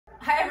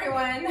Hi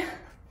everyone.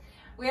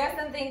 We have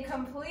something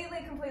completely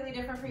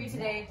different for you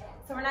today.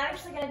 So we're not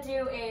actually going to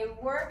do a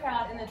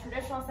workout in the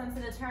traditional sense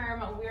of the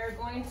term. We're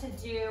going to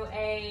do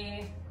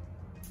a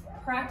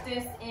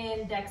practice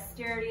in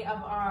dexterity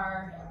of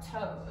our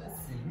toes.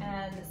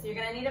 And so you're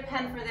going to need a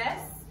pen for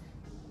this.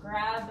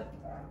 Grab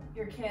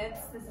your kids.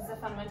 This is a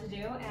fun one to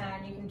do,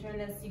 and you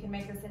can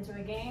make this into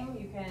a game.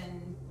 You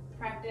can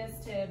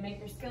practice to make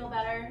your skill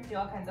better, do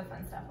all kinds of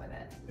fun stuff with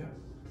it. Yeah.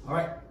 All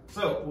right,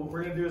 so what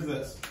we're gonna do is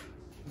this.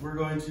 We're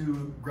going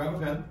to grab a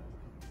pen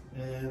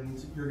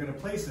and you're gonna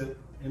place it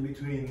in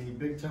between the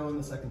big toe and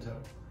the second toe.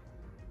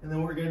 And then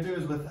what we're gonna do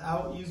is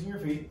without using your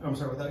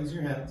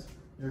hands,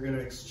 you're gonna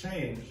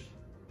exchange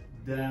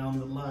down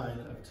the line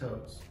of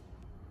toes.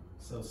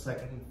 So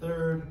second and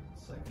third,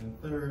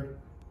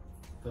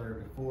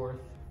 third to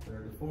fourth,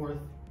 third to fourth,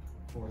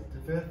 fourth to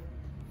fifth,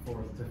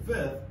 fourth to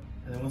fifth.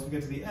 And then once we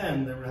get to the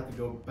end, then we're gonna have to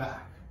go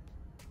back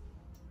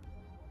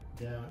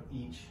down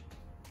each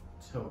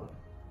toe.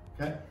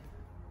 Okay,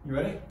 you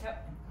ready?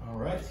 Yep. All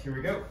right, here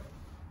we go.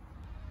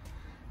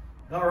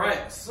 All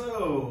right,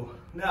 so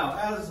now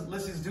as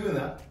Lissy's doing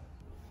that,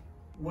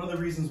 one of the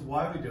reasons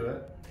why we do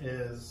it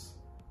is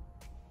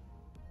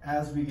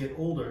as we get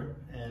older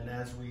and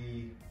as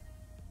we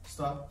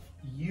stop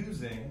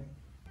using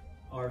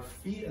our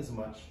feet as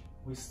much,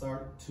 we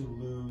start to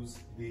lose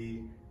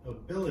the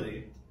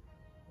ability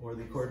or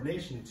the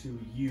coordination to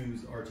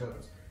use our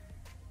toes,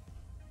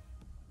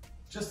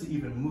 just to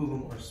even move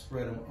them or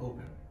spread them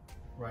open,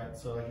 right?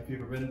 So like if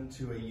you've ever been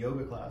to a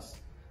yoga class,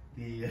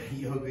 the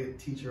yoga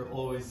teacher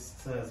always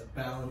says,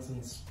 balance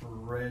and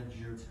spread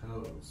your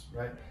toes,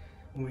 right?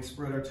 When we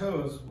spread our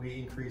toes, we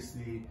increase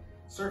the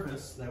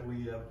surface that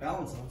we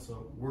balance on,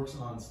 so it works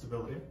on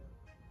stability.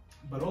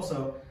 But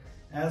also,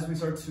 as we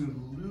start to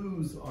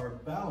lose our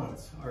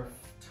balance, our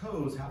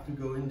toes have to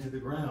go into the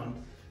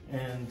ground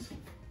and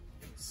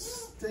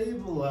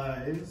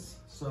stabilize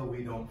so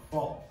we don't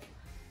fall.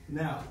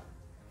 Now,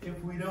 if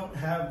we don't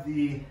have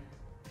the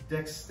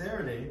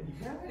dexterity, you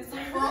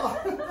can't fall.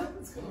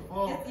 It's gonna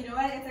fall. You know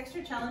what? It's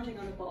extra challenging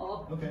on the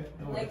ball. Okay.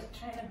 No worries. Like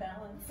trying to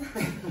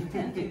balance. You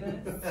can't do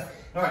this.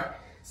 All right.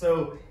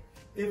 So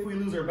if we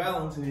lose our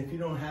balance and if you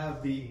don't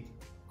have the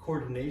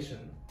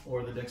coordination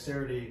or the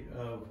dexterity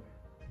of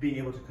being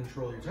able to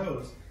control your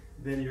toes,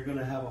 then you're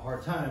gonna have a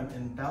hard time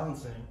in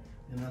balancing,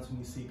 and that's when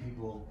you see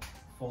people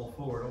fall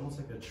forward almost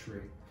like a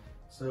tree.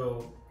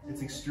 So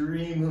it's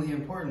extremely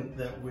important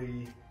that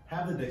we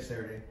have the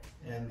dexterity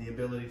and the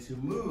ability to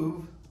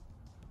move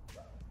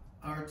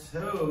our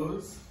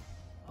toes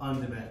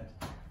on demand.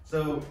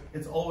 So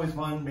it's always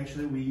fun. Make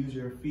sure that we use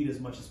your feet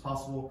as much as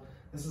possible.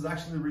 This is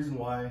actually the reason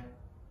why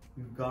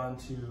we've gone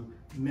to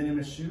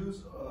minimus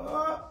shoes.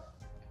 Oh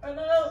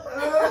no!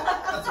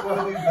 That's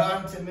why we've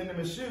gone to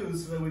minimus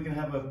shoes, so that we can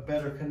have a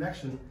better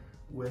connection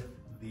with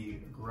the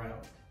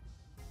ground.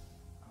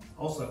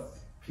 Also,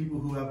 people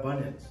who have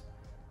bunions,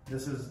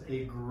 this is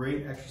a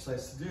great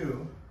exercise to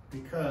do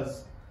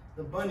because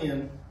the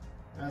bunion,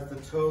 as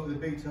the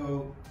big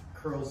toe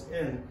curls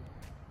in,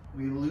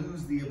 we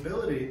lose the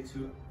ability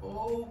to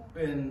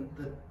open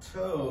the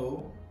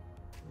toe,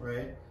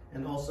 right?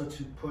 And also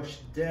to push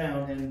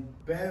down and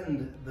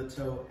bend the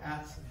toe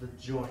at the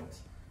joint,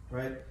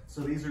 right?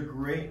 So these are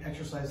great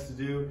exercises to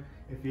do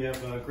if you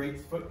have great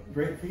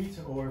feet,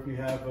 or if you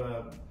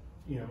have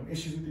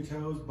issues with your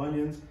toes,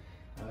 bunions.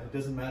 It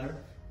doesn't matter.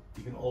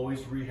 You can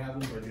always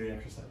rehab them by doing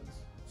exercises.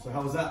 So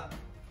how was that?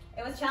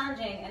 It was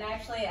challenging, and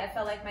actually I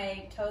felt like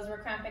my toes were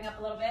cramping up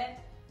a little bit.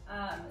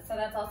 So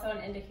that's also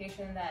an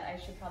indication that I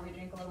should probably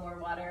drink a little more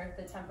water.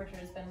 The temperature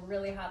has been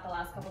really hot the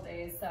last couple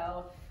days,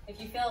 so if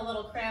you feel a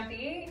little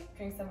crampy,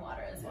 drink some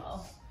water as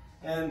well.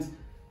 And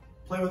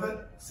play with it.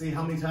 See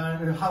how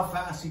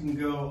fast you can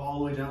go all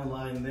the way down the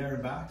line there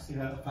and back. See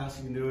how fast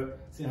you can do it.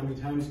 See how many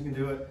times you can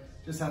do it.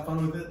 Just have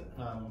fun with it.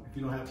 If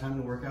you don't have time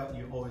to work out,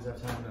 you always have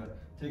time to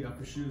take off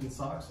your shoes and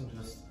socks and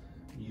just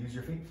use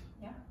your feet.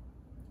 Yeah.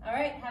 All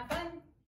right, have fun.